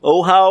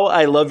Oh, how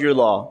I love your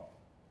law.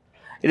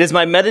 It is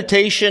my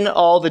meditation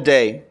all the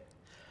day.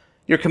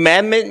 Your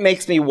commandment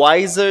makes me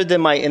wiser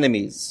than my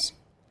enemies,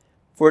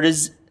 for it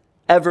is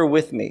ever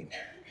with me.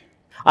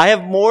 I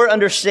have more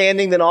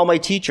understanding than all my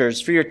teachers,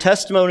 for your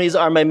testimonies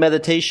are my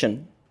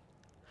meditation.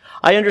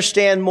 I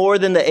understand more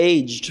than the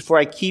aged, for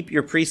I keep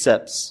your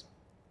precepts.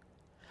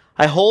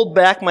 I hold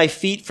back my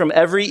feet from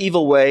every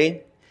evil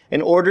way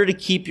in order to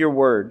keep your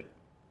word.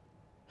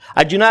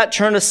 I do not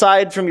turn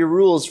aside from your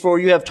rules, for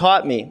you have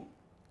taught me.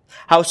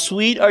 How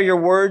sweet are your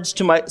words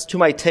to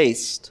my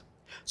taste,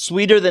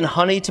 sweeter than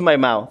honey to my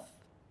mouth.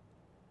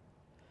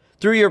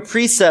 Through your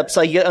precepts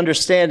I get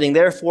understanding,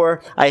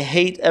 therefore I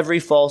hate every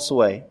false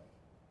way.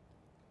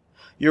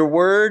 Your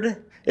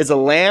word is a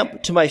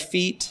lamp to my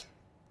feet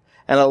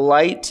and a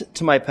light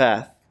to my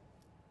path.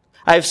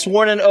 I have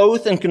sworn an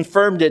oath and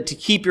confirmed it to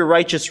keep your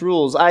righteous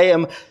rules. I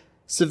am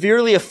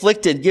severely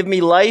afflicted. Give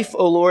me life,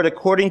 O Lord,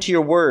 according to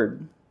your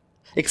word.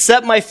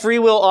 Accept my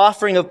freewill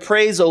offering of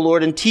praise, O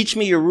Lord, and teach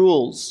me your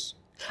rules.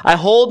 I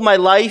hold my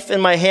life in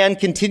my hand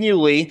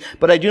continually,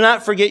 but I do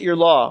not forget your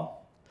law.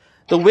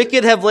 The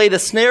wicked have laid a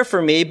snare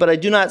for me, but I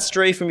do not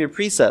stray from your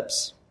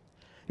precepts.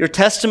 Your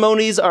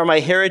testimonies are my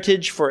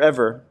heritage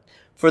forever,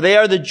 for they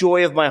are the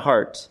joy of my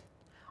heart.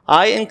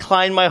 I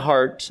incline my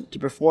heart to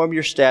perform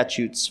your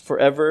statutes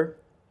forever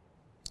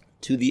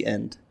to the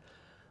end.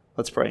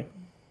 Let's pray.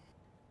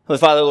 Holy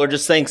Father, Lord,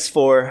 just thanks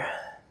for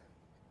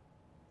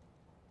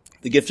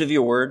the gift of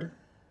your word,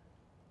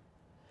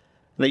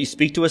 and that you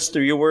speak to us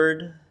through your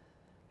word. And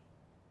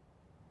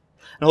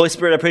Holy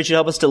Spirit, I pray that you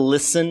help us to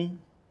listen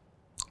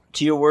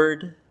to your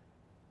word.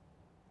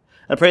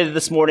 I pray that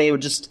this morning it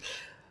would just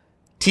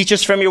teach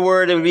us from your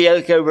word. It would be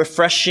like a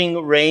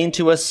refreshing rain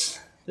to us,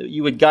 that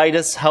you would guide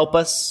us, help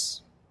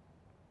us.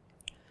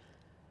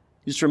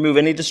 Just remove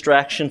any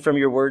distraction from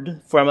your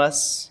word from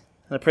us.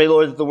 And I pray,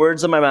 Lord, that the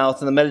words of my mouth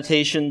and the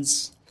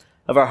meditations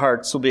of our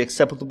hearts will be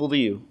acceptable to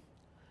you.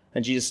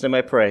 In Jesus' name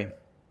I pray.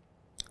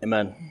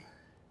 Amen.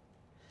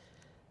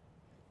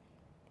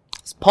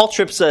 Paul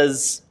Tripp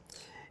says,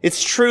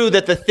 it's true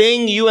that the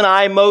thing you and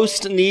I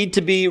most need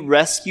to be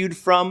rescued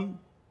from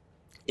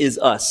is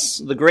us.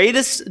 The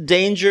greatest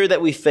danger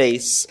that we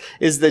face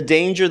is the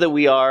danger that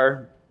we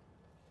are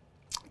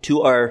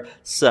to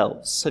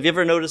ourselves. Have you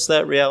ever noticed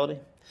that reality?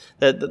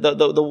 That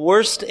the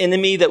worst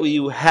enemy that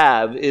you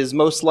have is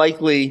most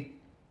likely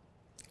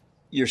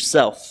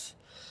yourself.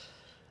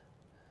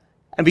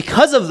 And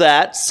because of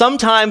that,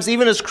 sometimes,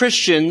 even as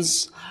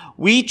Christians,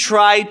 we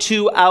try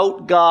to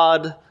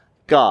out-God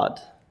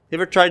God. You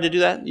ever tried to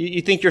do that?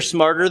 You think you're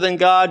smarter than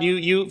God?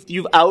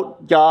 You've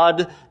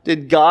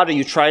out-God-did God, or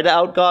you try to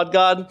out-God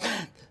God?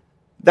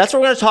 That's what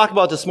we're going to talk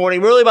about this morning,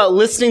 really about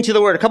listening to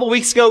the Word. A couple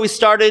weeks ago, we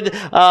started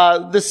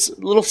this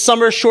little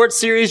summer short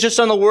series just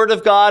on the Word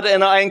of God,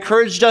 and I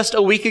encouraged us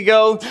a week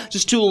ago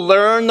just to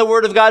learn the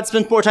Word of God,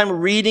 spend more time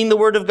reading the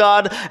Word of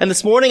God. And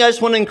this morning, I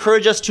just want to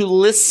encourage us to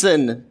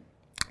listen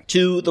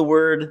to the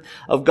Word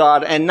of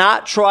God and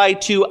not try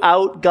to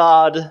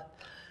out-God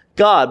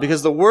God,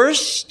 because the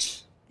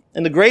worst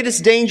and the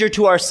greatest danger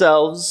to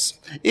ourselves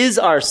is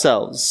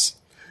ourselves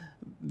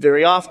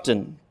very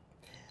often.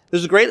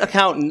 There's a great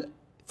account in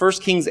 1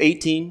 Kings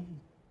 18.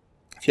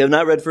 If you have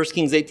not read 1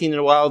 Kings 18 in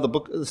a while,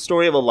 the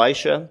story of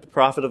Elisha, the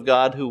prophet of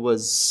God, who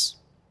was,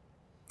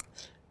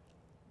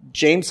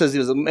 James says he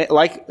was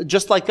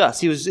just like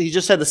us. He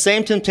just had the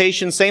same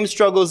temptations, same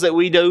struggles that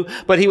we do,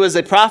 but he was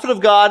a prophet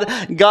of God.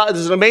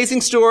 There's an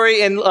amazing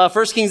story in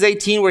 1 Kings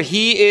 18 where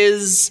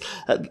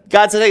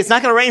God said, hey, it's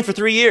not going to rain for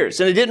 3 years.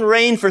 And it didn't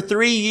rain for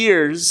 3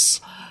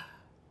 years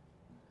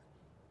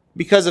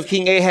because of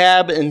King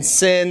Ahab and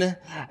sin.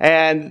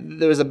 And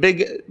there was a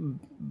big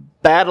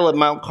battle at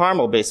Mount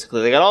Carmel,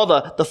 basically. They got all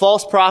the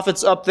false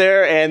prophets up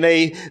there, and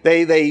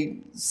they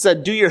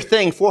said, do your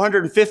thing.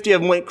 450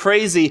 of them went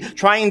crazy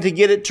trying to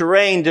get it to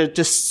rain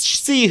to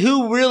see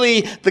who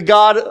really the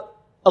God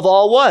of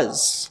all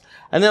was.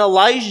 And then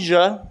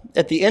Elijah,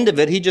 at the end of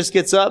it, he just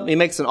gets up, he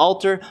makes an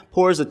altar,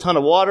 pours a ton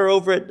of water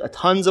over it,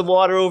 tons of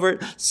water over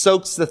it,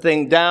 soaks the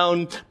thing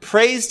down,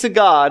 prays to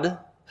God.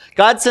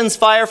 God sends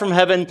fire from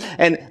heaven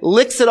and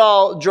licks it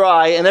all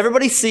dry, and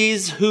everybody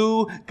sees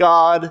who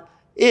God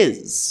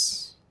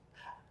is.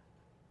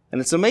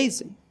 And it's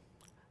amazing.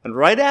 And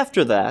right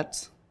after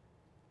that,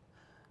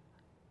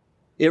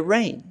 it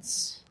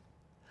rains.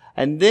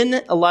 And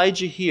then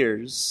Elijah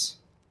hears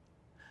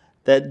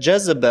that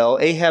Jezebel,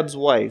 Ahab's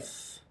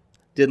wife,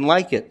 didn't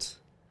like it,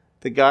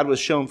 that God was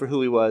shown for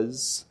who he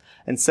was,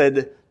 and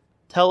said,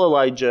 tell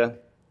Elijah,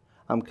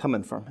 I'm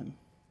coming from him.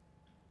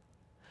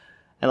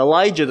 And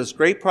Elijah, this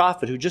great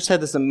prophet who just had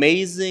this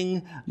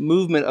amazing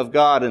movement of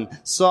God and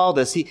saw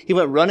this, he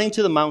went running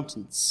to the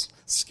mountains,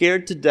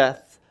 scared to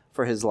death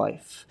for his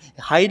life,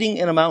 hiding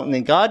in a mountain.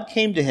 And God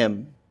came to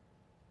him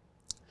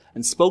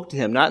and spoke to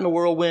him, not in a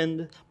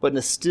whirlwind, but in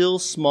a still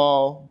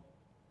small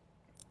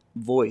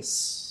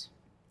voice.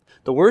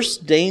 The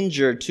worst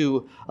danger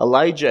to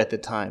Elijah at the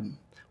time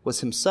was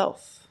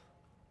himself.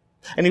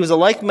 And he was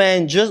a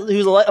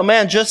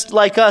man just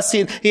like us.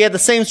 He had the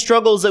same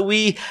struggles that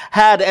we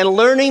had. And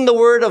learning the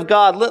Word of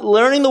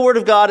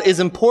God is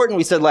important,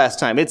 we said last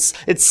time. It's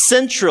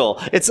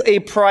central. It's a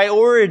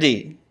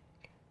priority.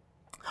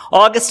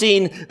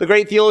 Augustine, the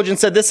great theologian,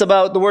 said this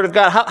about the Word of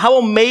God. How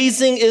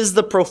amazing is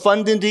the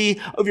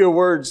profundity of your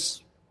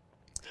words.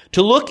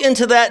 To look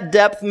into that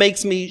depth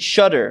makes me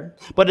shudder,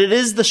 but it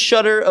is the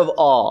shudder of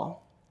awe,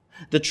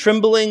 the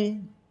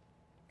trembling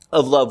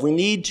of love. We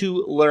need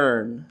to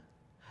learn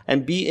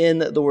and be in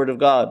the Word of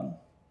God.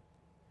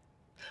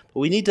 But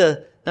we need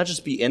to not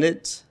just be in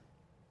it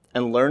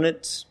and learn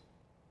it,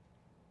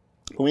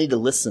 but we need to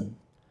listen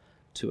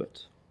to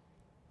it.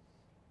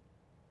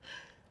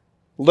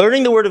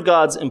 Learning the Word of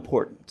God is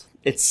important.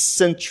 It's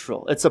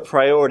central. It's a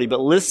priority.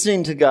 But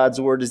listening to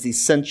God's Word is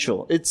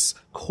essential. It's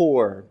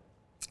core.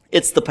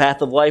 It's the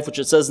path of life, which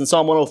it says in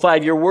Psalm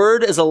 105, your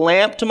Word is a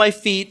lamp to my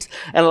feet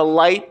and a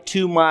light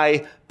to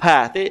my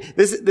path.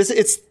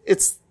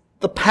 It's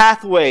the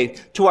pathway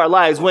to our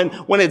lives.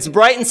 When it's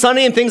bright and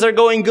sunny and things are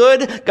going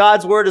good,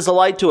 God's Word is a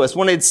light to us.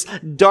 When it's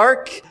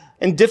dark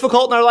and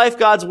difficult in our life,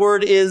 God's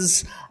Word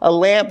is a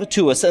lamp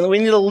to us. And we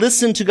need to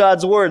listen to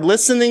God's Word,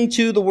 listening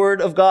to the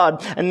Word of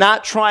God and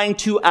not trying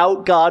to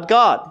out-God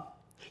God.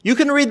 You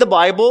can read the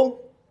Bible.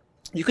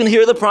 You can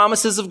hear the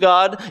promises of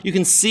God. You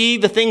can see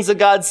the things that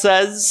God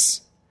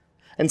says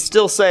and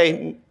still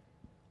say,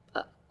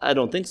 I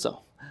don't think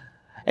so.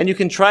 And you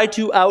can try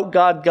to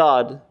out-God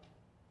God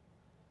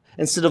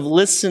instead of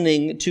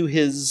listening to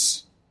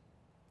His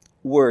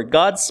Word.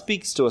 God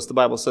speaks to us, the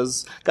Bible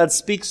says. God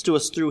speaks to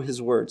us through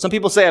His Word. Some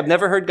people say, I've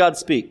never heard God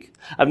speak.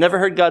 I've never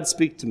heard God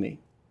speak to me.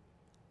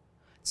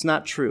 It's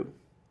not true.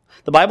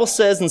 The Bible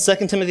says in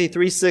 2 Timothy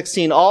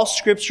 3:16, all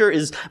Scripture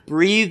is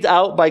breathed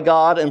out by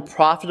God and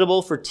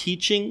profitable for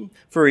teaching,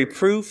 for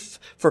reproof,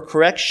 for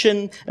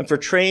correction, and for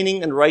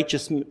training in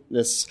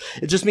righteousness.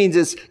 It just means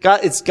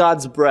it's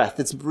God's breath.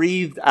 It's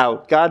breathed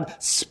out. God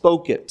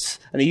spoke it,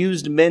 and He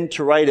used men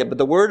to write it. But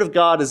the Word of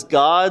God is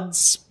God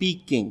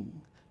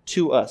speaking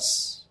to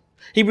us.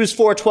 Hebrews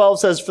 4:12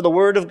 says, for the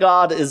Word of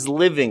God is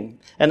living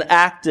and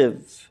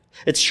active.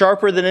 It's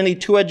sharper than any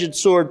two-edged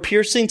sword,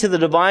 piercing to the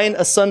divine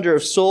asunder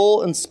of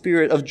soul and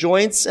spirit, of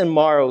joints and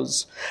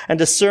marrows, and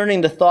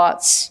discerning the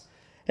thoughts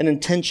and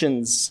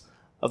intentions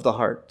of the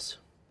heart.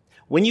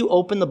 When you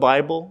open the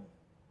Bible,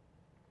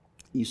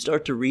 you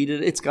start to read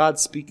it, it's God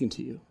speaking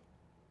to you.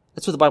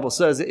 That's what the Bible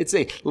says. It's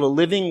a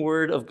living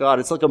Word of God.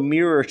 It's like a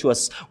mirror to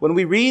us. When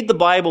we read the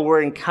Bible,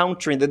 we're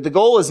encountering. The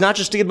goal is not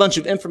just to get a bunch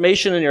of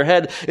information in your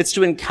head. It's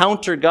to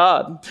encounter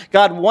God.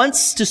 God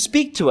wants to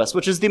speak to us,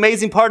 which is the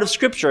amazing part of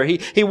Scripture.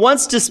 He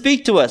wants to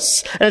speak to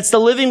us. And it's the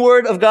living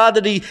Word of God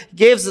that He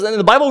gives us. And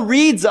the Bible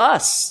reads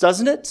us,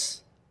 doesn't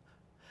it?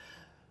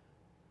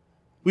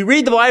 We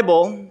read the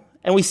Bible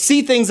and we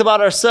see things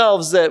about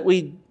ourselves that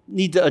we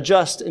need to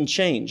adjust and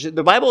change.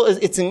 The Bible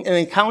it's an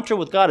encounter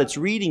with God. It's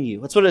reading you.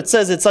 That's what it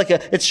says.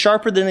 It's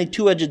sharper than a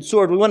two-edged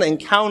sword. We want to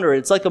encounter it.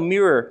 It's like a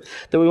mirror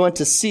that we want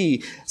to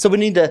see. So we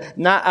need to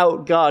not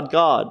out-God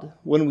God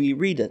when we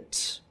read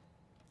it.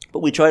 But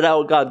we try to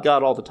out-God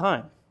God all the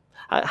time.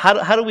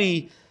 How do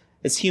we,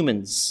 as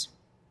humans,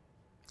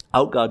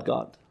 out-God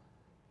God?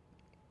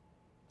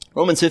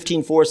 Romans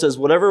 15:4 says,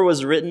 whatever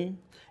was written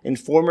in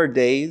former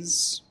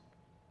days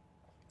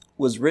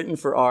was written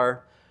for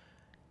our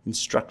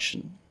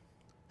instruction.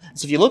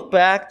 So if you look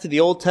back to the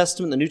Old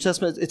Testament, the New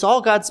Testament, it's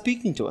all God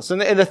speaking to us.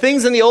 And the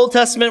things in the Old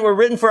Testament were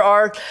written for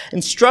our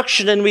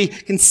instruction, and we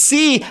can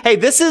see, hey,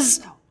 this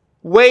is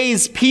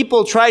ways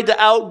people tried to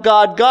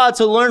out-God God,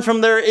 so learn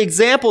from their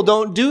example.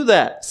 Don't do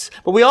that.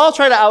 But we all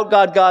try to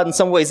out-God God in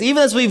some ways,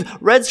 even as we've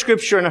read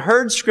Scripture and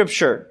heard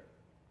Scripture.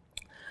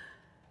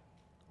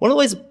 One of the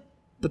ways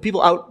that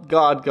people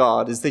out-God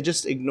God is they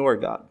just ignore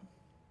God.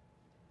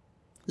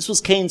 This was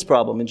Cain's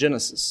problem in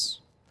Genesis.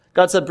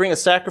 God said, bring a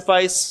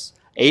sacrifice.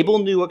 Abel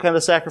knew what kind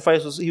of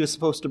sacrifice he was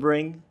supposed to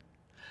bring.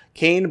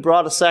 Cain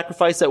brought a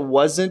sacrifice that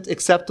wasn't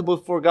acceptable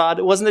for God.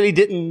 It wasn't that he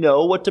didn't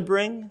know what to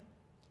bring.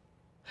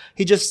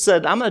 He just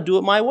said, I'm going to do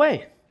it my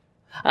way.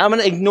 I'm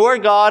going to ignore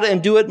God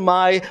and do it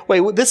my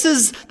way. This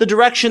is the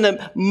direction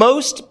that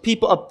most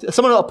people,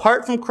 someone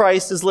apart from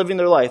Christ, is living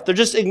their life. They're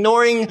just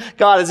ignoring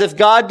God as if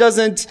God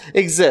doesn't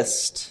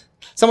exist.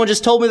 Someone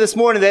just told me this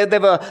morning,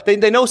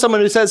 they know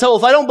someone who says, oh,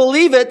 if I don't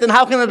believe it, then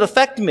how can it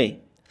affect me?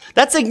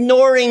 That's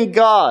ignoring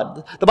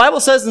God. The Bible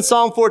says in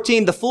Psalm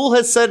 14, the fool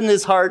has said in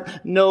his heart,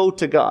 no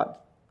to God.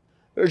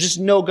 Or just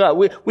no God.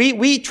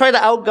 We try to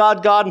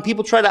out-God God, and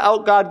people try to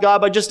out-God God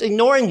by just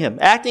ignoring Him,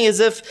 acting as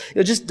if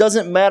it just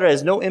doesn't matter,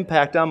 has no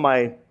impact on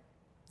my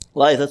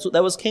life.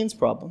 That was Cain's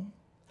problem.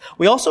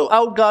 We also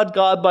out-God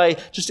God by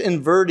just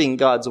inverting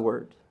God's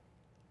word.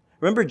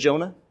 Remember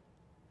Jonah?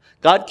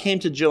 God came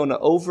to Jonah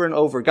over and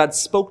over. God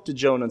spoke to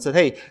Jonah and said,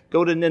 hey,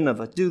 go to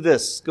Nineveh. Do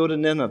this. Go to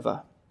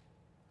Nineveh.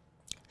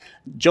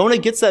 Jonah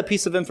gets that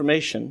piece of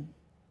information.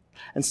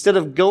 Instead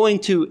of going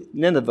to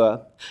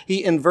Nineveh,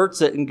 he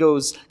inverts it and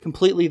goes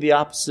completely the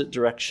opposite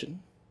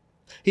direction.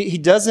 He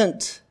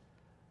doesn't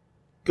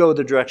go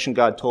the direction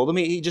God told him.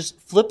 He just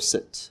flips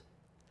it.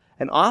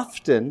 And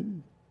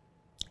often,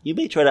 You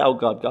may try to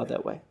out-God God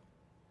that way.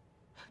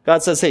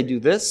 God says, hey, do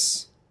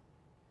this.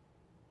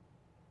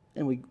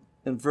 And we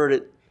invert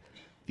it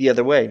the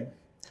other way.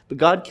 But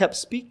God kept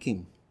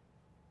speaking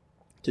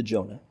to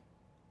Jonah.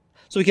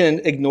 So we can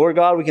ignore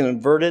God, we can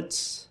invert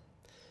it.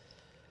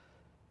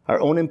 Our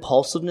own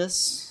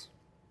impulsiveness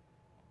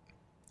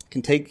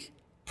can take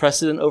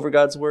precedent over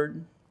God's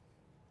word.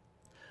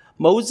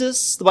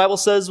 Moses, the Bible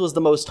says, was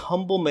the most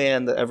humble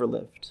man that ever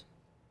lived.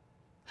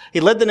 He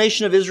led the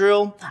nation of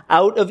Israel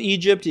out of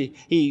Egypt.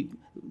 He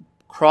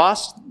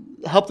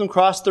helped them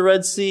cross the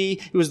Red Sea.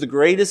 He was the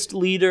greatest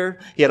leader.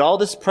 He had all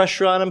this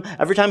pressure on him.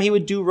 Every time he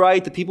would do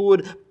right, the people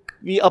would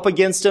be up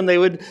against him. They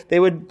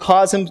would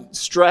cause him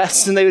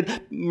stress, and they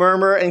would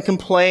murmur and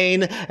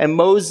complain. And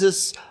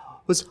Moses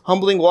was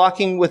humbly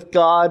walking with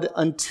God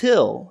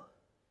until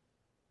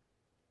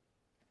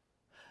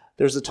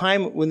there's a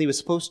time when he was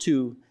supposed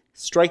to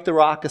strike the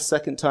rock a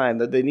second time,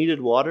 that they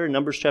needed water in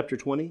Numbers chapter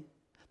 20.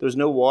 There was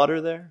no water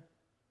there.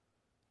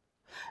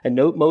 And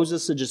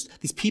Moses had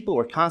these people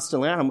were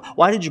constantly on him.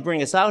 Why did you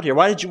bring us out here?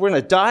 We're going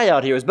to die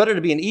out here. It's better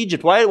to be in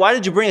Egypt. Why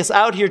did you bring us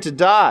out here to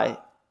die?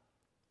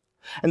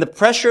 And the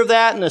pressure of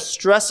that and the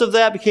stress of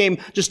that became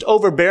just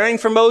overbearing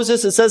for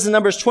Moses. It says in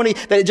Numbers 20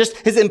 that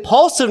his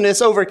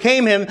impulsiveness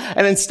overcame him.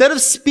 And instead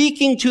of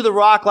speaking to the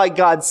rock like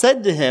God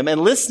said to him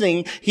and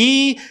listening,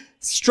 he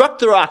struck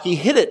the rock. He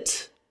hit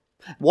it.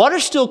 Water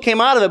still came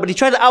out of it, but he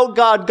tried to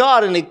out-God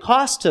God, and it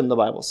cost him, the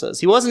Bible says.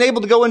 He wasn't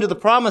able to go into the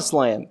promised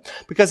land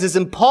because his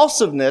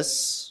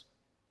impulsiveness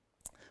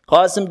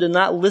caused him to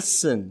not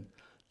listen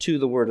to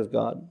the word of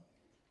God.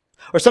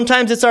 Or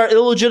sometimes it's our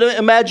illegitimate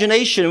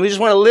imagination. We just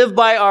want to live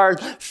by our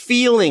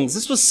feelings.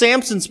 This was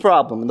Samson's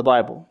problem in the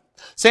Bible.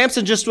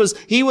 Samson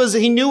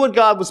he knew what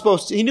God was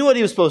supposed to, he knew what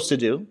he was supposed to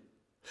do.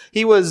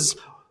 He was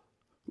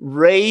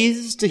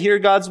raised to hear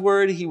God's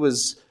word. He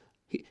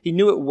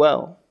knew it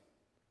well.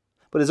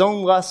 But his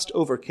own lust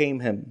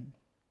overcame him.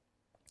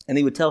 And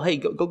he would tell, hey,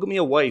 go get me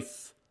a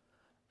wife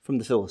from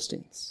the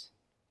Philistines.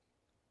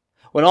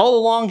 When all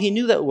along he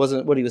knew that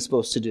wasn't what he was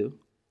supposed to do.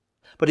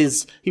 But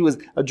he was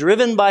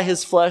driven by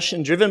his flesh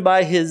and driven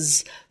by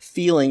his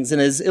feelings, and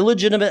his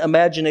illegitimate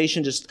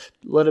imagination just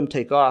let him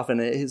take off.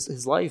 And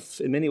his life,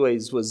 in many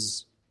ways,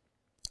 was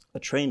a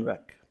train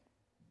wreck.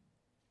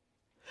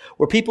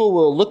 Where people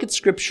will look at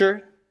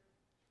Scripture,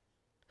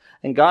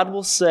 and God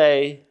will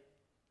say,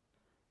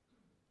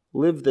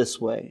 live this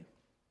way.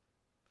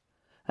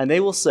 And they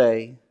will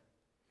say,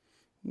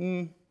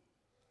 I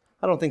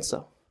don't think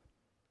so.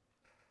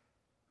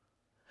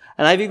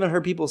 And I've even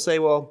heard people say,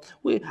 well,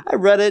 I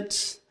read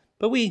it,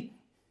 but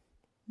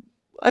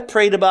I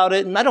prayed about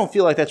it, and I don't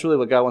feel like that's really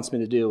what God wants me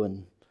to do,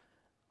 and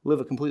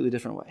live a completely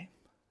different way.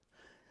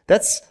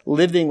 That's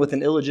living with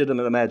an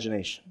illegitimate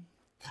imagination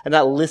and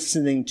not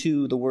listening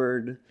to the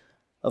word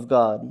of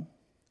God.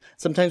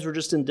 Sometimes we're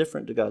just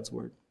indifferent to God's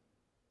word.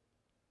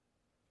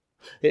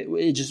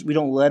 We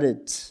don't let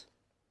it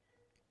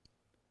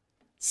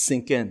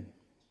sink in.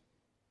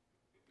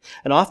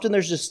 And often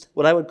there's just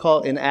what I would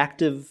call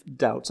inactive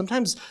doubt.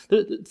 Sometimes,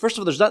 first of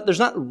all, there's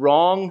not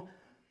wrong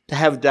to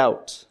have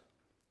doubt.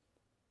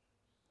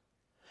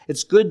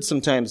 It's good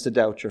sometimes to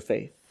doubt your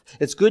faith.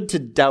 It's good to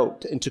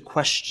doubt and to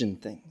question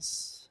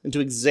things and to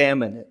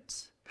examine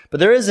it. But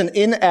there is an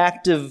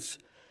inactive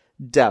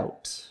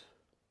doubt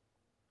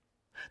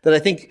that I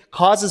think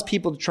causes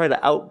people to try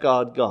to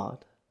out-God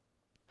God.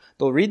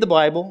 They'll read the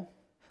Bible,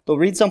 they'll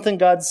read something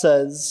God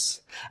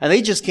says, and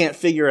they just can't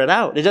figure it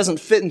out. It doesn't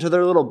fit into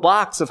their little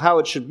box of how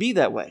it should be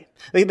that way.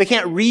 They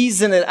can't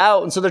reason it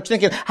out, and so they're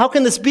thinking, how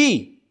can this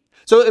be?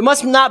 So it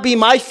must not be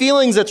my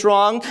feelings that's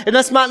wrong. It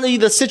must not be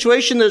the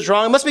situation that's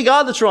wrong. It must be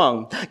God that's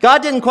wrong.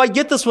 God didn't quite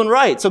get this one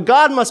right, so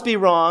God must be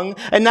wrong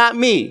and not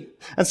me.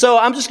 And so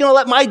I'm just going to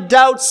let my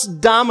doubts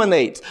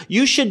dominate.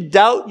 You should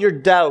doubt your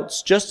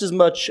doubts just as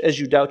much as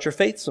you doubt your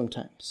faith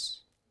sometimes.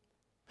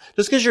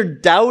 Just because you're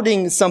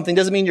doubting something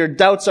doesn't mean your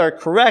doubts are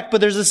correct,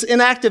 but there's this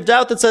inactive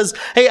doubt that says,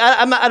 hey,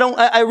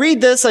 I read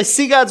this, I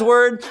see God's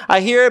word, I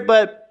hear it,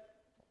 but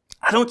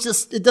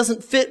it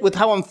doesn't fit with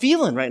how I'm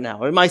feeling right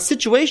now, or my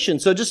situation,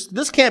 so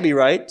this can't be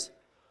right.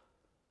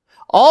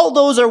 All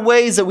those are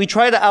ways that we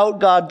try to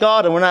out-God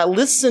God, and we're not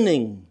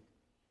listening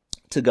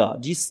to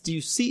God. Do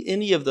you see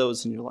any of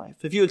those in your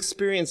life? Have you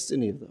experienced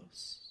any of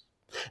those?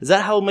 Is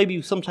that how maybe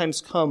you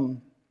sometimes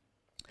come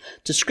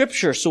to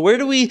Scripture? So where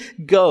do we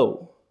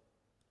go?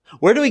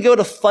 Where do we go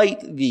to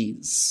fight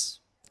these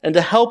and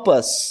to help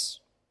us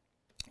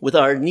with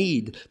our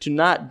need to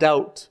not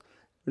doubt,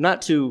 or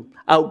not to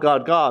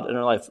out-God God in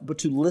our life, but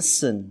to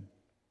listen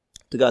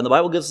to God? And the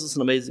Bible gives us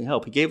an amazing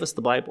help. He gave us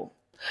the Bible,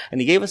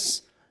 and he gave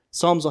us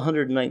Psalms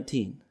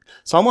 119.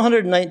 Psalm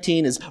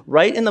 119 is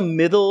right in the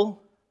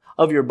middle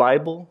of your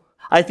Bible,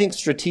 I think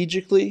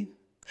strategically,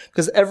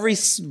 because every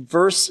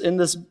verse in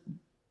this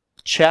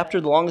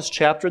chapter, the longest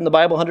chapter in the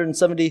Bible,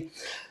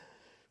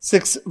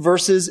 176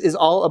 verses, is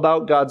all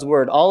about God's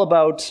word, all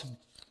about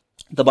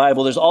the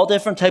Bible, there's all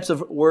different types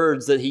of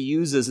words that he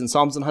uses in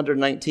Psalms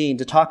 119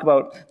 to talk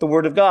about the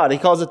Word of God. He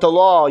calls it the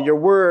law, your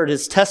word,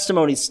 his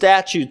testimony,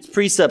 statutes,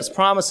 precepts,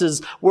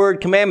 promises,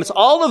 word, commandments.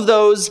 All of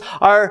those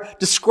are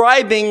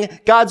describing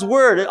God's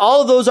Word.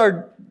 All of those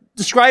are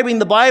describing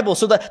the Bible.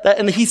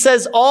 And he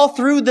says all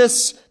through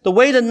this, the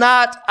way to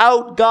not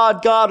out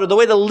God, or the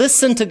way to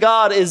listen to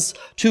God is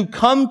to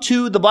come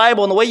to the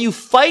Bible. And the way you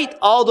fight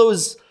all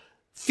those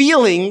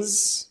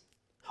feelings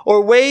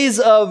or ways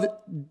of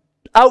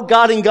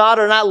out-godding God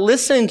or not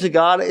listening to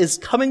God is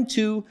coming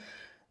to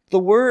the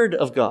Word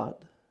of God.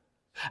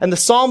 And the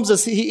Psalms,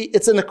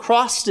 it's an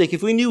acrostic.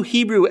 If we knew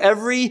Hebrew,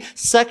 every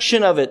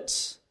section of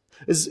it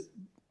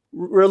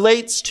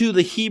relates to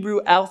the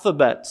Hebrew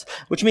alphabet,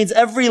 which means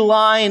every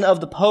line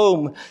of the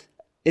poem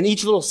in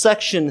each little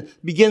section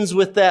begins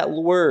with that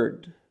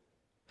word.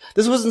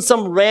 This wasn't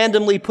some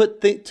randomly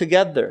put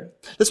together.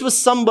 This was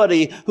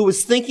somebody who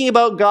was thinking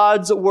about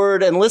God's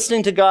Word and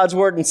listening to God's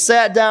Word and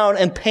sat down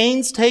and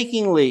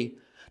painstakingly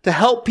to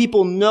help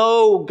people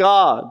know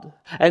God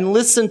and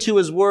listen to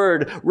his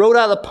word, wrote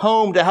out a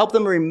poem to help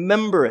them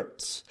remember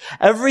it.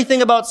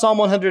 Everything about Psalm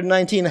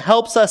 119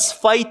 helps us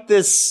fight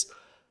this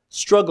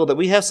struggle that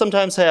we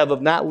sometimes have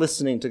of not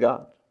listening to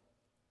God.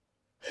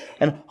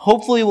 And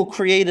hopefully will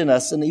create in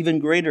us an even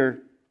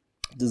greater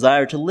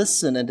desire to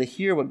listen and to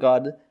hear what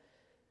God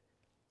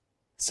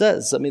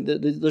says. I mean,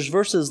 there's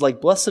verses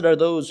like, blessed are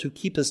those who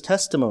keep his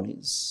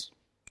testimonies,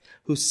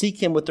 who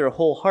seek him with their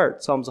whole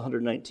heart, Psalms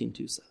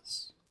 119:2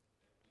 says.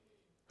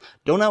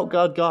 Don't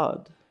out-God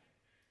God.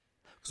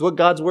 Because what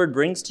God's word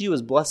brings to you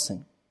is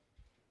blessing.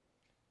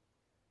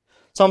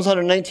 Psalms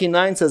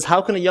 119:9 says,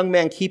 how can a young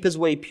man keep his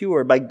way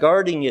pure? By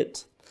guarding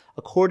it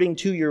according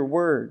to your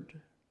word.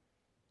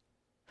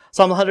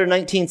 Psalm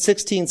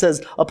 119:16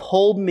 says,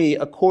 uphold me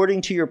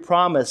according to your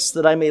promise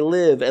that I may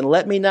live, and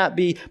let me not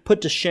be put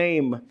to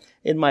shame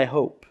in my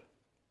hope.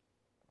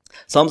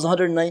 Psalms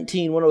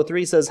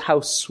 119:103 says,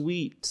 how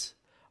sweet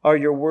are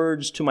your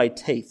words to my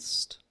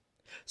taste,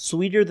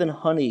 sweeter than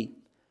honey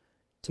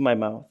to my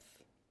mouth.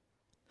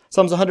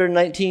 Psalms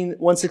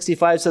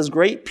 119:165 says,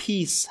 great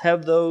peace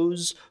have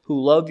those who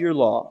love your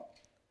law.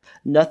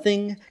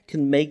 Nothing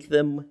can make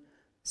them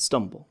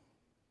stumble.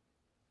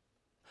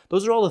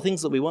 Those are all the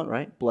things that we want,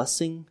 right?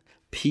 Blessing,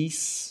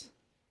 peace.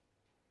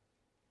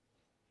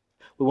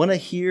 We want to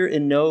hear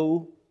and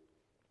know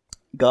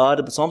God.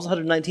 But Psalms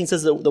 119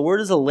 says that the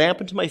word is a lamp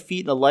unto my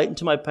feet and a light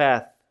unto my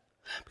path.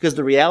 Because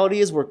the reality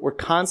is we're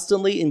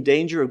constantly in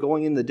danger of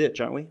going in the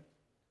ditch, aren't we?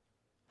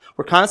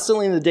 We're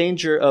constantly in the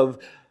danger of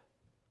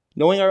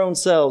knowing our own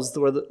selves,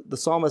 where the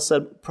psalmist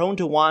said, prone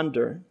to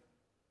wander.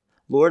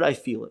 Lord, I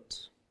feel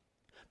it.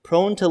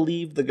 Prone to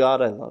leave the God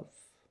I love.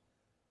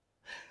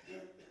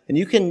 And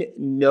you can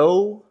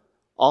know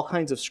all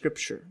kinds of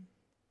scripture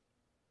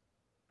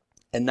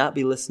and not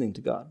be listening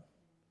to God.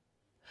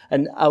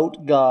 And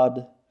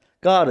out-God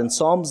God. And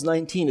Psalms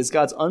 19 is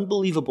God's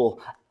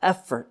unbelievable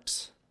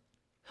effort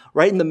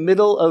right in the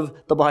middle of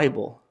the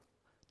Bible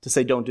to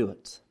say, don't do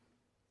it.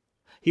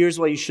 Here's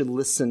why you should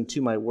listen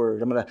to my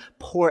word. I'm going to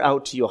pour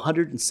out to you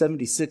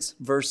 176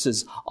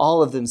 verses,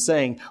 all of them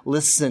saying,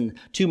 listen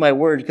to my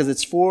word, because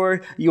it's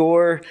for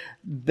your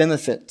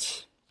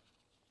benefit.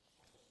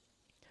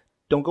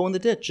 Don't go in the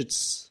ditch.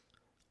 It's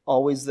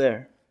always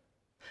there.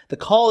 The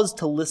call is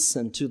to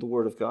listen to the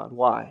word of God.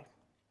 Why?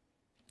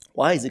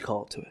 Why is he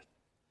called to it?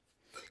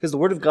 Because the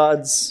word of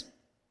God's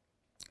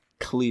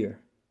clear.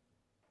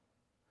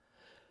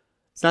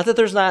 It's not that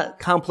there's not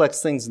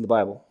complex things in the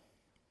Bible.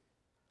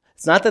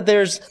 It's not that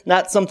there's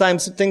not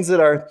sometimes things that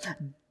are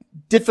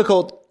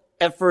difficult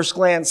at first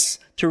glance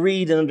to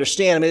read and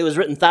understand. I mean, it was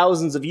written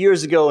thousands of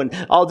years ago,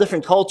 and all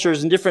different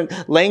cultures and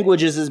different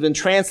languages has been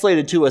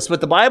translated to us.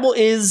 But the Bible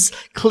is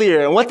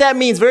clear. And what that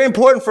means, very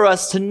important for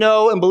us to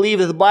know and believe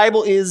that the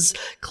Bible is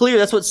clear.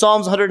 That's what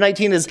Psalms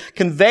 119 is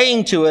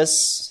conveying to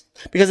us,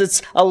 because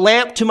it's a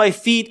lamp to my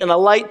feet and a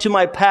light to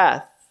my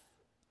path.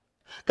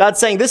 God's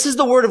saying, this is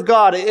the word of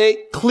God.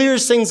 It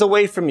clears things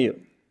away from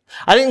you.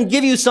 I didn't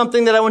give you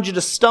something that I want you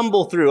to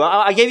stumble through.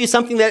 I gave you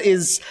something that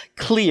is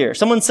clear.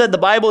 Someone said the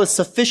Bible is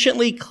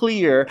sufficiently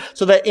clear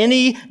so that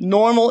any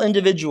normal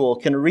individual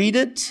can read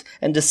it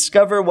and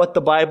discover what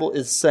the Bible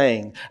is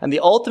saying. And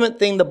the ultimate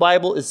thing the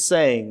Bible is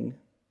saying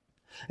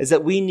is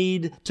that we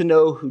need to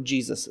know who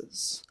Jesus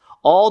is.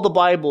 All the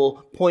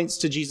Bible points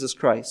to Jesus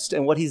Christ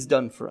and what he's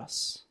done for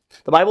us.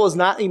 The Bible is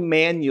not a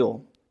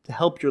manual to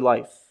help your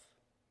life,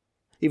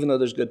 even though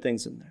there's good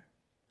things in there.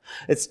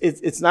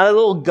 It's not a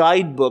little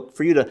guidebook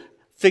for you to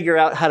figure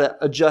out how to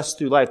adjust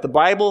through life. The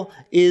Bible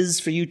is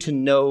for you to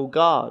know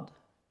God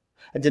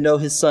and to know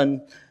his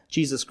son,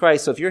 Jesus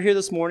Christ. So if you're here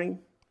this morning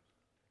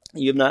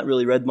and you have not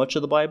really read much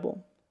of the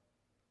Bible,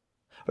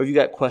 or if you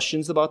got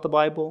questions about the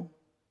Bible,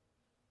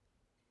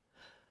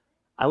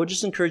 I would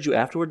just encourage you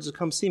afterwards to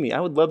come see me. I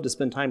would love to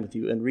spend time with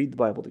you and read the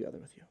Bible together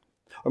with you.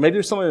 Or maybe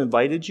if someone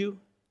invited you,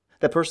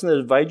 that person that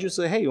invited you,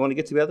 say, hey, you want to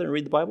get together and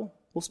read the Bible?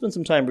 We'll spend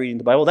some time reading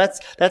the Bible.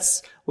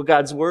 That's what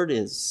God's word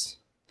is.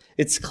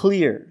 It's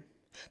clear.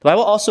 The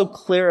Bible also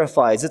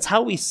clarifies. It's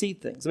how we see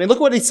things. I mean,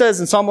 look what he says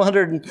in Psalm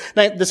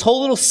 109, this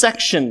whole little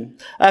section.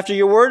 After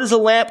your word is a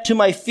lamp to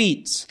my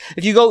feet.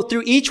 If you go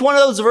through each one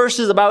of those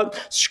verses about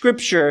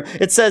Scripture,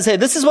 it says, hey,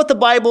 this is what the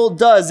Bible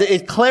does.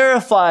 It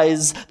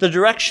clarifies the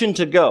direction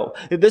to go.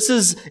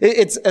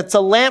 It's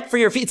a lamp for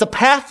your feet. It's a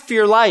path for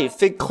your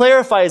life. It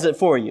clarifies it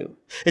for you.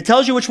 It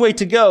tells you which way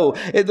to go.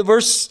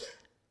 Verse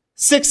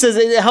 6 says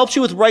it helps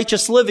you with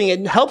righteous living.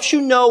 It helps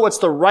you know what's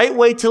the right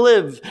way to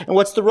live and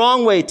what's the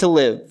wrong way to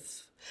live.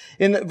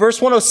 In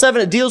verse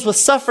 107, it deals with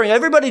suffering.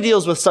 Everybody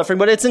deals with suffering,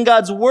 but it's in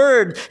God's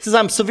word. It says,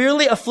 I'm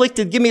severely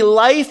afflicted. Give me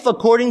life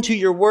according to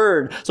your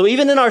word. So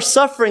even in our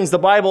sufferings, the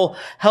Bible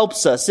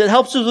helps us. It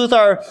helps us with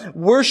our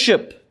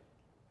worship.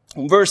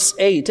 Verse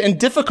 8, and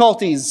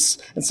difficulties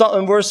in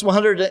verse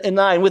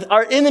 109, with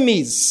our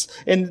enemies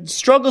and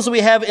struggles that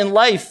we have in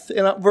life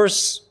in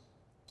verse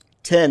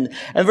 10.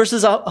 And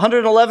verses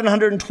 111,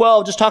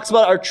 112 just talks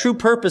about our true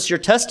purpose. Your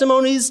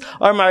testimonies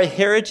are my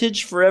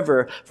heritage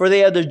forever, for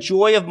they are the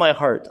joy of my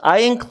heart. I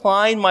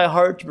incline my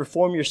heart to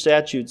perform your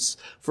statutes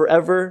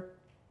forever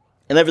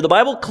and ever. The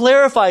Bible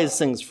clarifies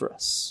things for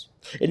us.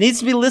 It needs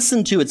to be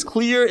listened to. It's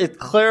clear, it's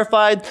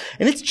clarified,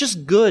 and it's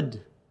just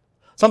good.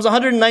 Psalms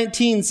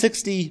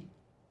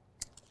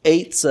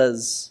 119:68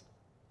 says,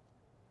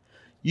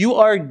 you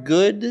are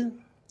good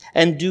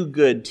and do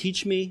good.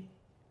 Teach me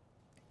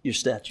your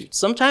statutes.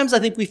 Sometimes I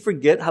think we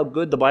forget how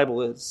good the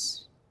Bible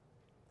is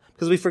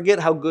because we forget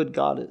how good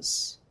God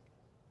is.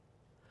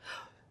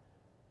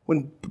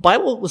 When the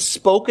Bible was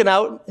spoken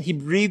out, he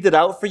breathed it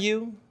out for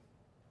you.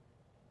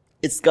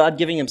 It's God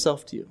giving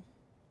himself to you.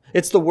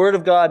 It's the word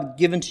of God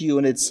given to you,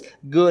 and it's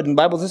good. And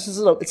Bible,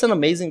 it's an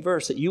amazing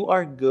verse that you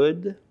are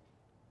good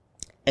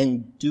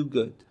and do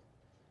good.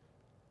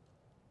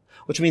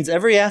 Which means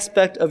every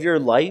aspect of your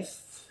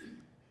life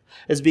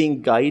is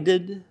being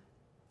guided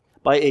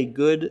by a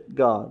good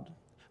God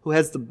who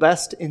has the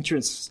best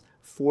interests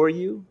for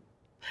you,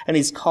 and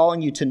he's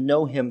calling you to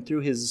know him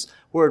through his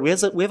word. We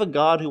have a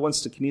God who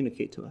wants to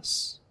communicate to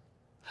us.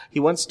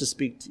 He wants to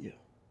speak to you.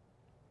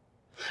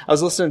 I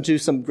was listening to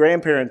some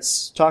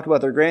grandparents talk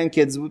about their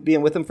grandkids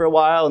being with them for a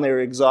while, and they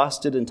were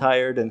exhausted and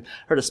tired, and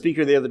heard a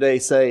speaker the other day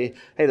say,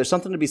 hey, there's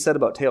something to be said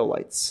about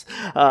taillights.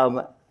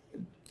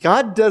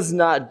 God does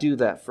not do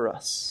that for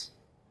us.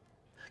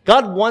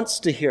 God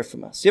wants to hear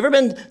from us. You ever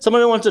been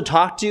someone who wants to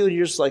talk to you and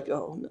you're just like,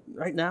 oh,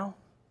 right now?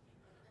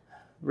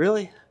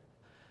 Really?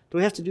 Do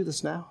we have to do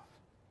this now?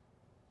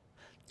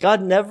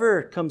 God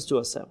never comes to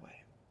us that way.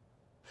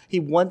 He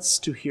wants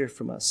to hear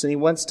from us, and he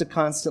wants to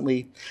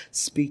constantly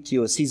speak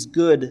to us. He's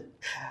good,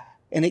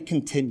 and it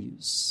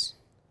continues.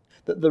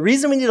 The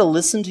reason we need to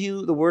listen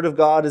to the word of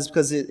God is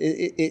because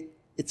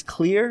it's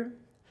clear,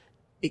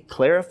 it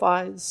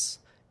clarifies,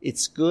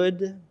 it's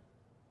good,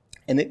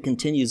 and it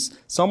continues.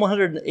 Psalm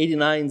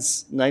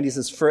 189:90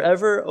 says,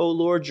 forever, O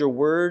Lord, your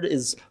word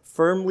is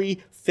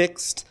firmly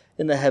fixed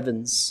in the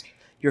heavens.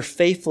 Your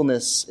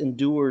faithfulness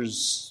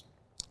endures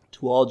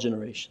to all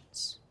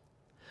generations.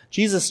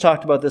 Jesus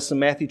talked about this in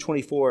Matthew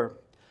 24,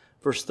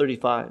 verse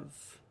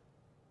 35.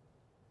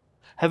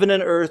 Heaven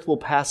and earth will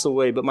pass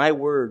away, but my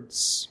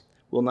words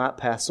will not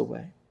pass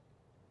away.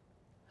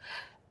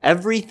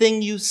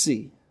 Everything you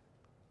see,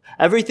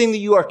 everything that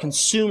you are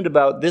consumed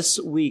about this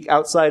week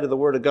outside of the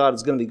Word of God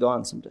is going to be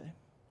gone someday.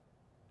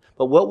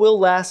 But what will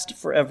last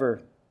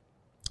forever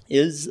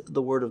is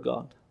the Word of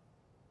God.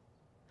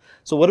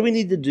 So what do we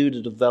need to do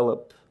to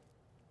develop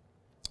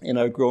in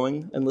our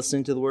growing and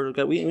listening to the Word of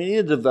God? We need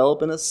to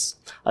develop in us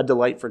a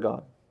delight for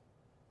God.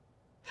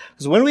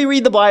 Because when we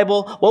read the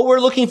Bible, what we're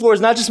looking for is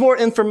not just more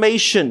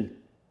information.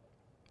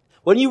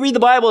 When you read the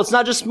Bible, it's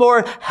not just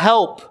more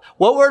help.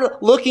 What we're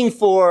looking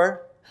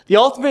for, the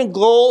ultimate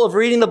goal of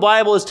reading the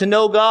Bible, is to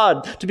know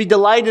God, to be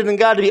delighted in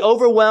God, to be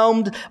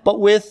overwhelmed, but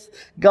with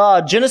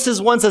God.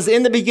 Genesis 1 says,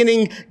 in the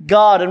beginning,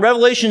 God. And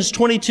Revelations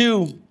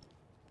 22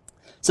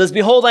 says,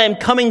 behold, I am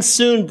coming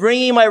soon,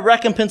 bringing my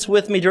recompense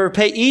with me to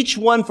repay each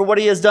one for what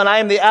he has done. I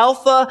am the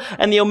Alpha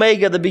and the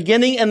Omega, the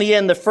beginning and the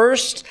end, the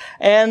first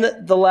and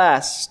the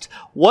last.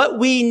 What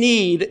we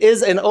need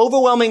is an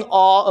overwhelming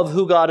awe of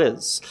who God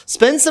is.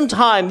 Spend some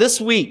time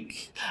this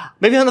week,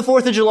 maybe on the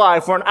 4th of July,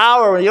 for an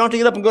hour when you don't have to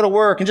get up and go to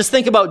work, and just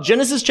think about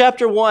Genesis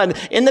chapter 1,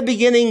 in the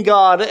beginning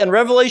God, and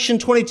Revelation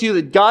 22,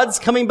 that God's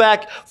coming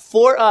back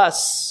for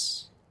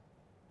us.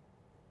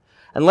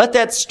 And let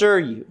that stir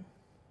you.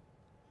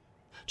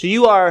 So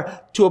you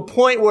are to a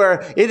point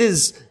where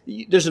there's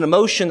an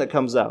emotion that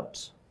comes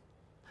out,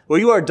 where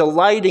you are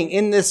delighting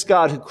in this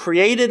God who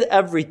created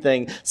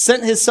everything,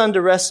 sent his Son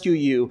to rescue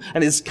you,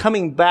 and is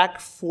coming back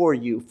for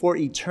you for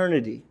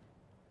eternity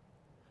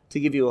to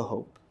give you a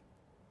hope.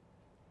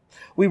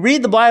 We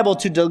read the Bible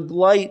to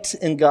delight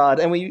in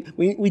God, and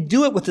we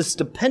do it with this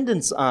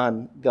dependence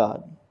on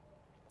God.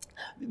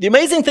 The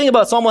amazing thing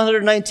about Psalm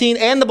 119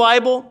 and the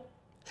Bible,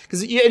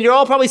 because you're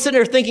all probably sitting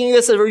there thinking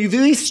this, or you've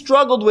really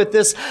struggled with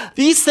this.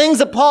 These things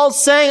that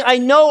Paul's saying, I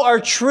know are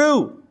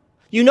true.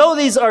 You know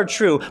these are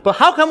true. But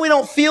how come we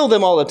don't feel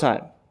them all the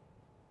time?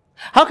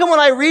 How come when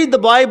I read the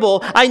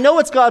Bible, I know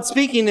it's God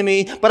speaking to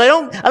me, but I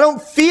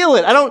don't feel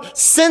it. I don't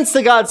sense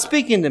that God's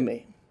speaking to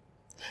me.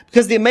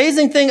 Because the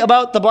amazing thing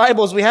about the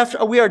Bible is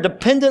we are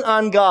dependent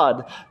on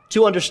God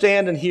to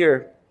understand and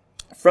hear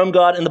from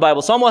God in the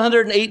Bible. Psalm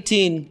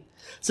 118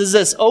 says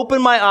this,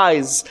 open my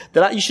eyes,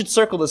 you should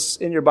circle this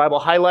in your Bible,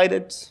 highlight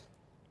it.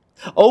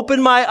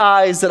 Open my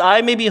eyes that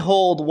I may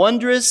behold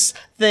wondrous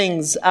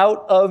things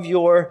out of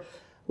your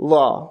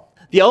law.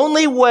 The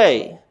only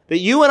way that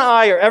you and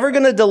I are ever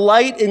going to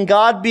delight in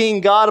God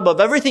being God above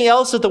everything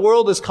else that the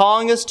world is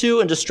calling us to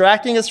and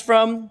distracting us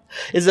from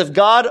is if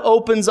God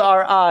opens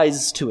our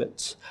eyes to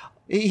it.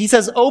 He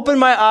says, open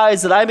my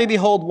eyes that I may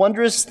behold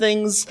wondrous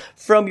things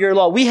from your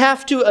law. We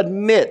have to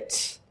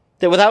admit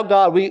that without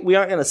God, we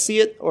aren't going to see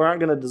it or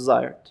aren't going to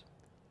desire it.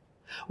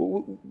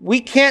 We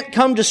can't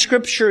come to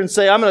Scripture and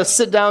say, I'm going to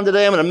sit down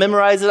today, I'm going to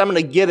memorize it, I'm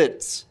going to get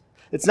it.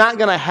 It's not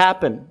going to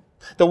happen.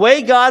 The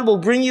way God will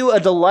bring you a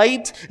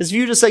delight is for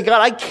you to say,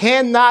 God, I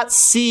cannot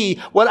see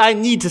what I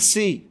need to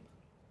see.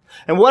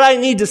 And what I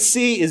need to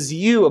see is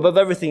you above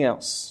everything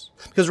else.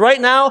 Because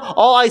right now,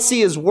 all I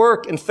see is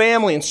work and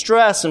family and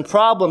stress and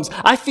problems.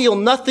 I feel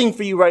nothing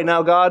for you right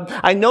now, God.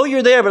 I know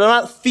you're there, but I'm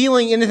not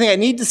feeling anything. I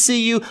need to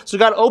see you. So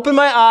God, open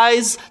my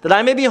eyes that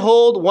I may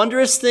behold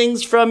wondrous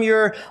things from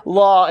your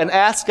law and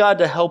ask God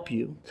to help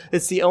you.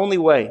 It's the only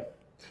way.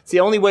 It's the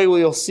only way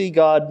we'll see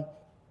God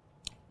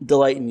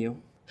delight in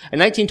you. In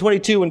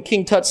 1922, when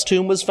King Tut's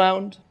tomb was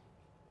found,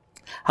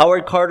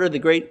 Howard Carter, the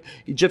great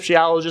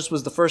Egyptologist,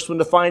 was the first one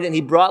to find it, and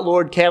he brought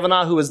Lord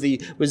Kavanaugh, who was the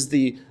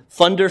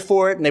funder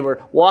for it, and they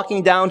were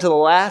walking down to the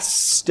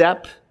last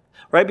step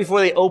right before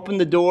they opened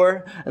the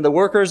door, and the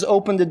workers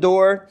opened the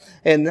door,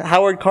 and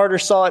Howard Carter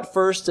saw it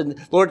first, and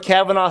Lord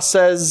Kavanaugh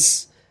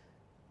says,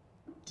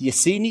 do you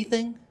see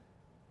anything?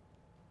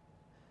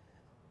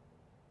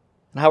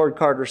 And Howard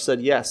Carter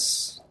said,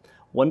 yes,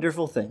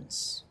 wonderful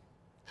things.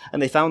 And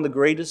they found the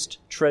greatest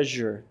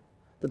treasure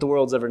that the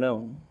world's ever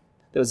known,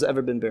 that has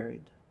ever been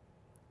buried.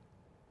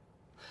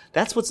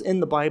 That's what's in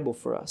the Bible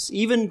for us.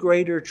 Even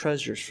greater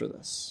treasures for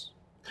this.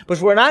 But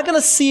we're not going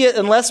to see it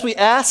unless we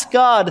ask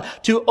God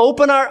to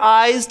open our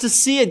eyes to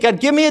see it. God,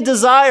 give me a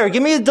desire.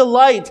 Give me a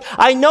delight.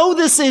 I know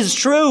this is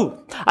true.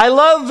 I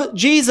love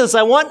Jesus.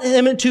 I want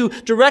him to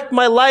direct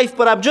my life,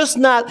 but I'm just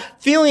not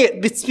feeling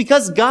it. It's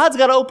because God's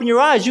got to open your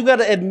eyes. You've got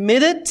to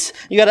admit it.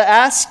 You got to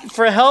ask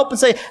for help and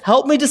say,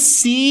 help me to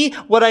see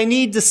what I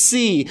need to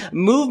see.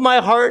 Move my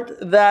heart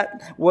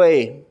that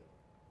way.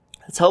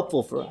 It's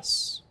helpful for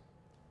us.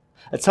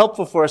 It's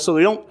helpful for us so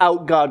we don't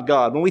out-God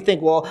God. When we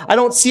think, well, I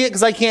don't see it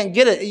because I can't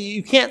get it.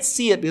 You can't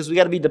see it because we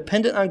got to be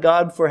dependent on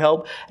God for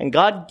help. And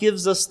God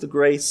gives us the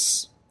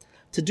grace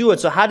to do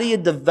it. So how do you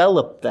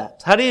develop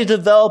that? How do you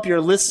develop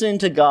your listening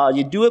to God?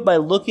 You do it by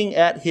looking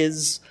at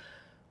his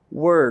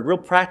word. Real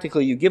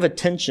practically, you give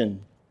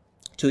attention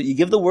to it. You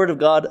give the word of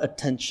God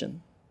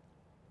attention.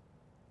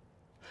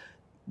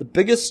 The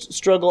biggest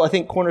struggle I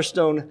think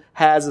Cornerstone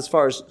has as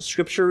far as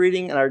scripture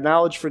reading and our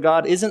knowledge for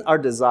God isn't our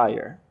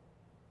desire.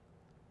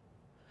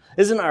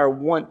 Isn't our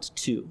want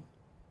to.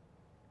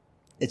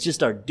 It's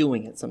just our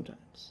doing it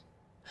sometimes.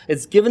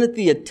 It's giving it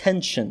the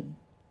attention.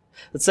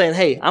 It's saying,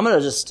 hey, I'm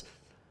going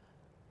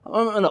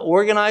to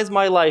organize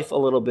my life a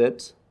little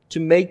bit to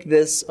make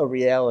this a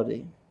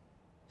reality.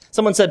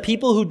 Someone said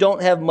people who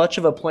don't have much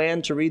of a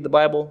plan to read the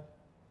Bible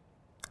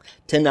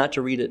tend not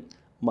to read it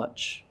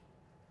much.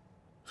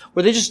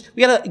 Where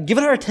we got to give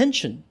it our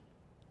attention.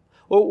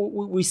 Or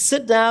we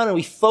sit down and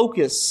we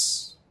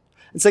focus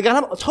and say,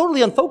 God, I'm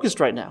totally unfocused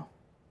right now.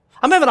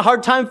 I'm having a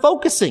hard time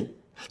focusing.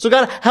 So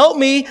God, help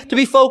me to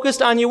be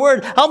focused on your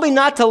word. Help me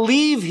not to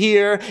leave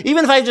here,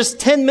 even if I have just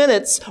 10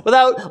 minutes,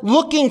 without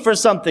looking for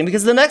something.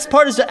 Because the next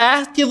part is to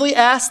actively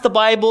ask the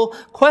Bible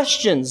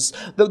questions.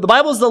 The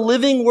Bible is the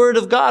living word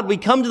of God. We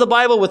come to the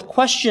Bible with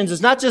questions.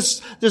 It's not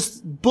just this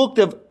book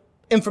of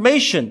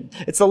information.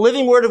 It's the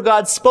living word of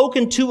God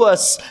spoken to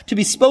us, to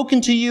be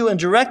spoken to you and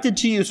directed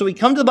to you. So we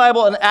come to the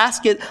Bible and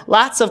ask it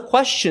lots of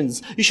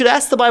questions. You should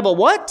ask the Bible,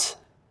 what?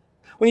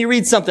 When you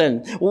read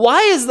something, why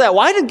is that?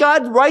 Why did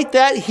God write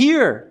that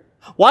here?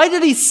 Why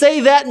did he say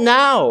that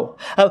now?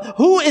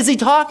 Who is he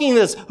talking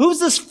this? Who's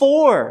this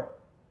for?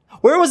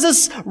 Where was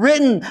this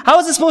written? How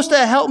is this supposed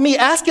to help me?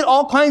 Ask it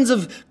all kinds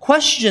of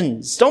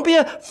questions. Don't be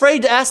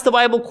afraid to ask the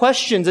Bible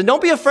questions. And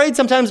don't be afraid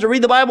sometimes to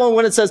read the Bible and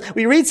when it says,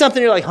 when you read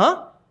something, you're like,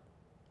 huh?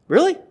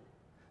 Really?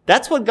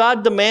 That's what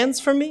God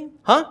demands from me?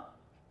 Huh?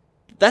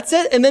 That's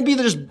it? And then be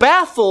just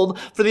baffled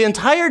for the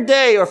entire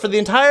day or for the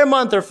entire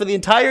month or for the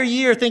entire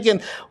year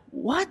thinking,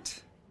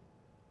 what?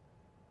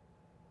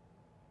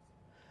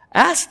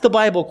 Ask the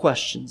Bible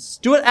questions.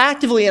 Do it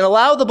actively and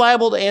allow the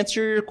Bible to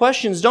answer your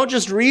questions. Don't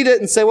just read it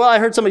and say, well, I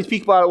heard somebody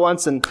speak about it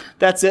once and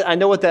that's it. I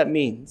know what that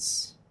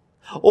means.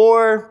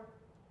 Or,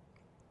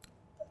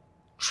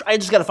 I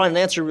just got to find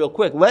an answer real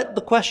quick. Let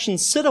the question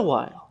sit a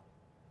while.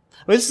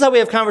 I mean, this is how we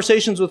have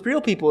conversations with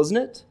real people, isn't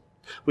it?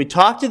 We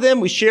talk to them.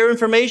 We share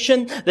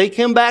information. They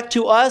come back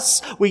to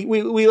us. We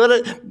let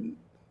it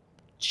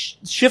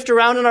shift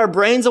around in our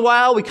brains a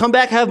while. We come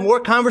back, have more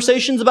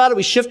conversations about it.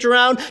 We shift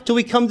around till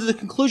we come to the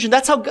conclusion.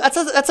 That's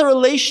a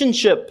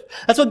relationship.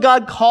 That's what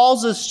God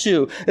calls us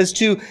to,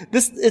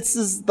 this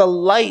is the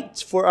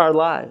light for our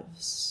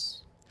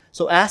lives.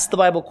 So ask the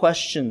Bible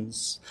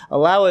questions.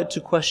 Allow it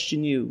to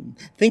question you.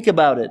 Think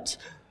about it.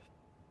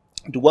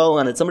 Dwell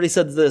on it. Somebody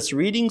said this: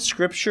 reading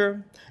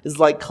Scripture is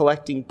like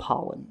collecting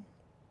pollen.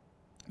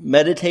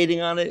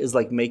 Meditating on it is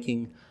like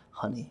making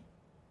honey,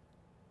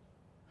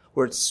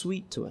 where it's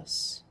sweet to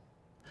us.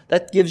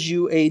 That gives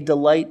you a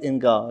delight in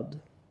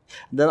God.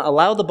 Then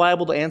allow the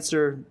Bible to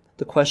answer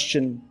the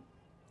question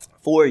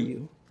for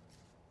you.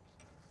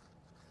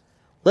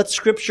 Let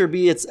Scripture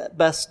be its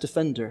best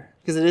defender,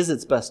 because it is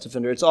its best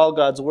defender. It's all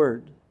God's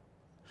Word.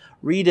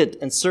 Read it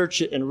and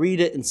search it and read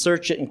it and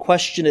search it and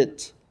question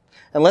it.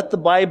 And let the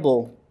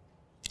Bible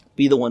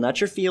be the one,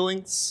 not your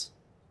feelings,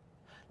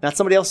 not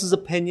somebody else's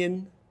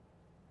opinion,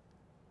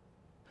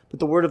 but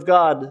the Word of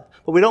God.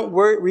 But we don't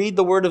read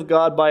the Word of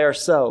God by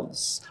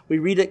ourselves. We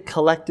read it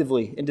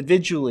collectively,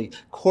 individually,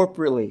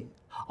 corporately.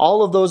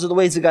 All of those are the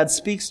ways that God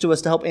speaks to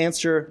us to help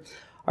answer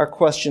our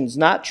questions.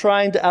 Not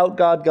trying to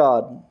out-God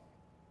God,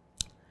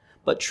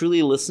 but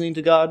truly listening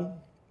to God.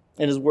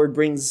 And His Word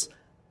brings,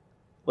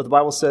 what the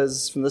Bible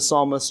says from the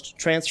psalmist,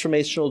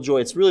 transformational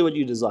joy. It's really what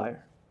you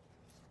desire.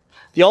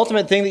 The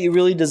ultimate thing that you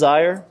really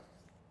desire,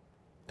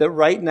 that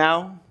right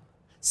now,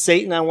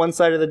 Satan on one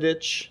side of the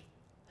ditch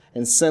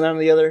and sin on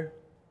the other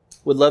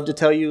would love to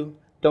tell you,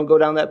 don't go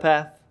down that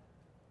path,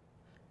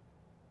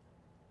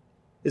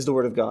 is the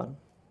Word of God.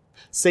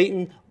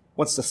 Satan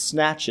wants to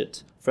snatch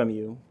it from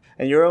you,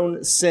 and your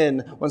own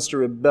sin wants to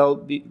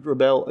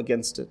rebel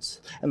against it.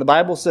 And the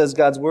Bible says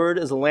God's Word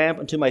is a lamp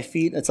unto my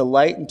feet, and it's a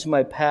light unto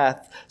my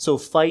path. So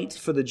fight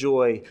for the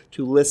joy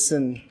to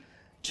listen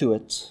to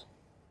it.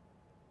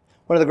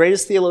 One of the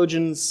greatest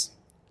theologians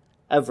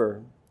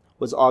ever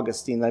was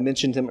Augustine. I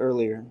mentioned him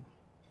earlier.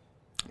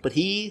 But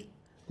he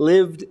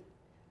lived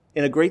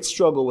in a great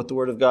struggle with the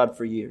Word of God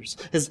for years.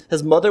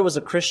 His mother was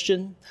a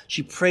Christian.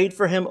 She prayed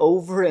for him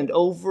over and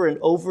over and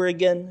over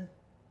again.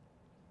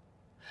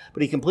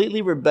 But he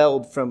completely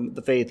rebelled from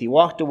the faith. He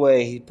walked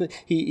away.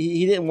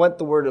 He didn't want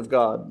the Word of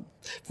God.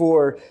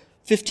 For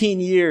 15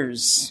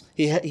 years,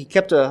 he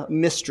kept a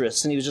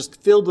mistress, and he was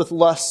just filled with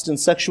lust and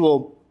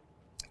sexual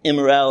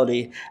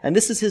immorality. And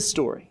this is his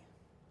story,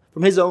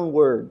 from his own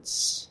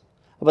words,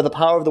 about the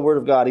power of the Word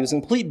of God. He was in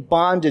complete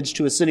bondage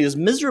to his sin. He was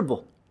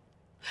miserable.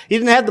 He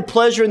didn't have the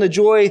pleasure and the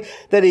joy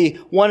that he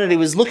wanted. He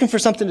was looking for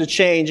something to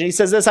change. And he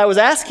says this: I was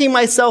asking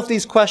myself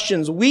these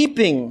questions,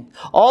 weeping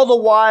all the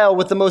while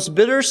with the most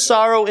bitter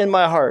sorrow in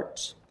my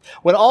heart,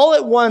 when all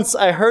at once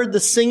I heard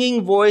the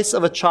singing voice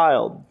of a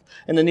child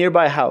in a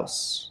nearby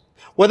house.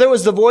 Whether it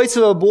was the voice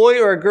of a boy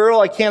or a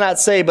girl, I cannot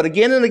say, but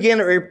again and again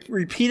it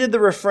repeated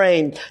the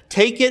refrain,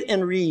 take it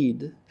and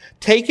read,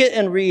 take it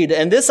and read.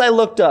 And this I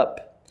looked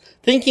up,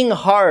 thinking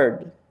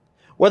hard,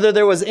 whether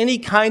there was any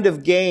kind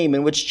of game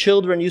in which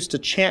children used to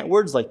chant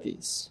words like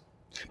these.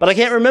 But I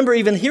can't remember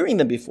even hearing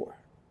them before.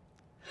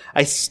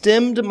 I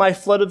stemmed my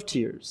flood of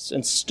tears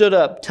and stood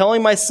up,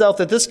 telling myself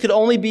that this could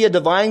only be a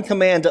divine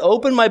command to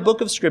open my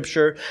book of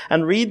Scripture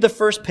and read the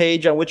first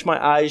page on which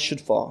my eyes should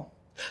fall.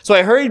 So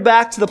I hurried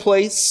back to the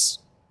place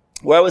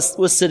where it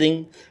was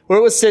sitting,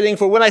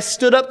 for when I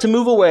stood up to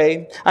move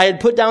away, I had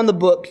put down the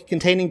book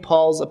containing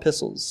Paul's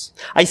epistles.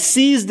 I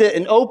seized it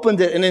and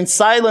opened it, and in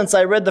silence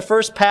I read the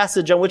first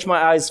passage on which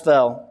my eyes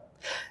fell.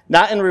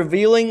 Not in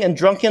reveling and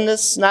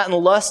drunkenness, not in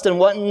lust and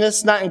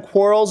wantonness, not in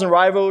quarrels and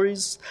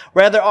rivalries.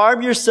 Rather,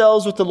 arm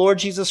yourselves with the Lord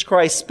Jesus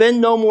Christ.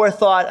 Spend no more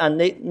thought on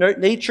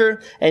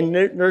nature and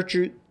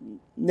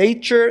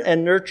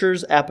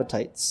nurture's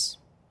appetites.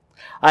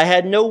 I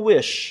had no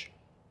wish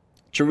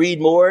to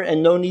read more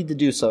and no need to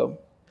do so.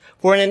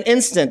 For in an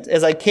instant,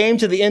 as I came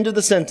to the end of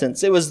the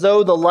sentence, it was as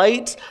though the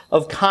light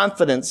of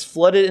confidence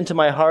flooded into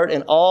my heart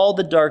and all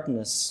the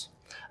darkness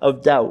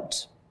of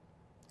doubt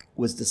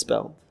was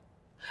dispelled.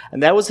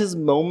 And that was his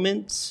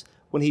moment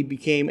when he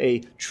became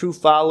a true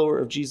follower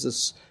of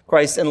Jesus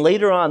Christ. And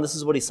later on, this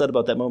is what he said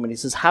about that moment. He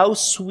says, how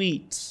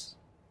sweet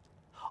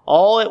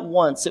all at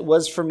once it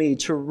was for me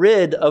to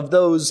rid of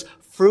those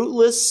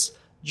fruitless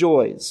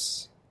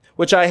joys,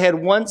 which I had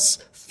once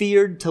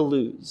feared to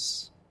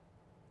lose.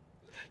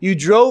 You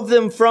drove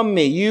them from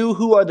me, you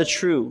who are the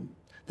true,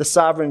 the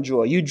sovereign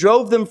joy. You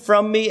drove them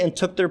from me and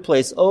took their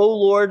place. O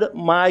Lord,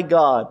 my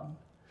God,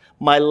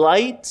 my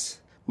light,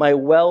 my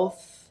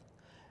wealth,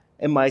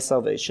 and my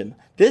salvation.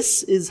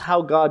 This is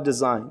how God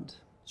designed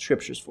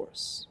Scriptures for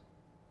us.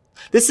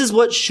 This is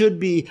what should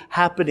be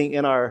happening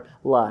in our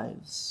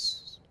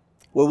lives,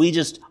 where we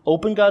just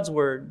open God's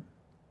Word,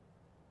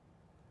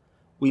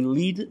 we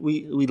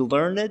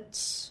learn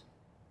it,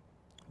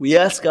 we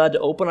ask God to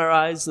open our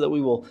eyes so that we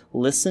will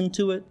listen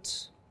to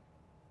it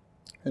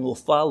and we'll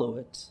follow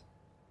it.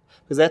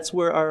 Because that's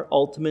where our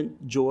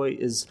ultimate joy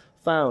is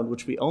found,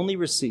 which we only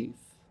receive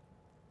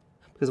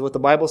because of what the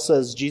Bible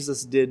says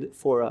Jesus did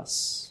for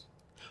us,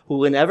 who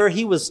whenever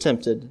he was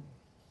tempted,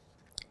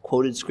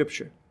 quoted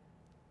Scripture.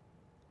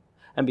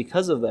 And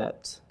because of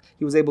that,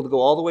 He was able to go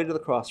all the way to the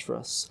cross for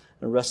us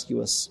and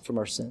rescue us from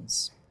our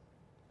sins.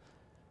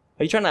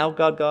 Are you trying to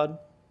out-God God?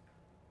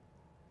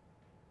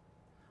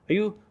 Are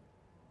you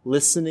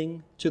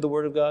listening to the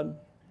Word of God?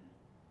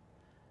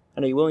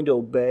 And are you willing to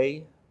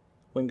obey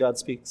when God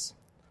speaks?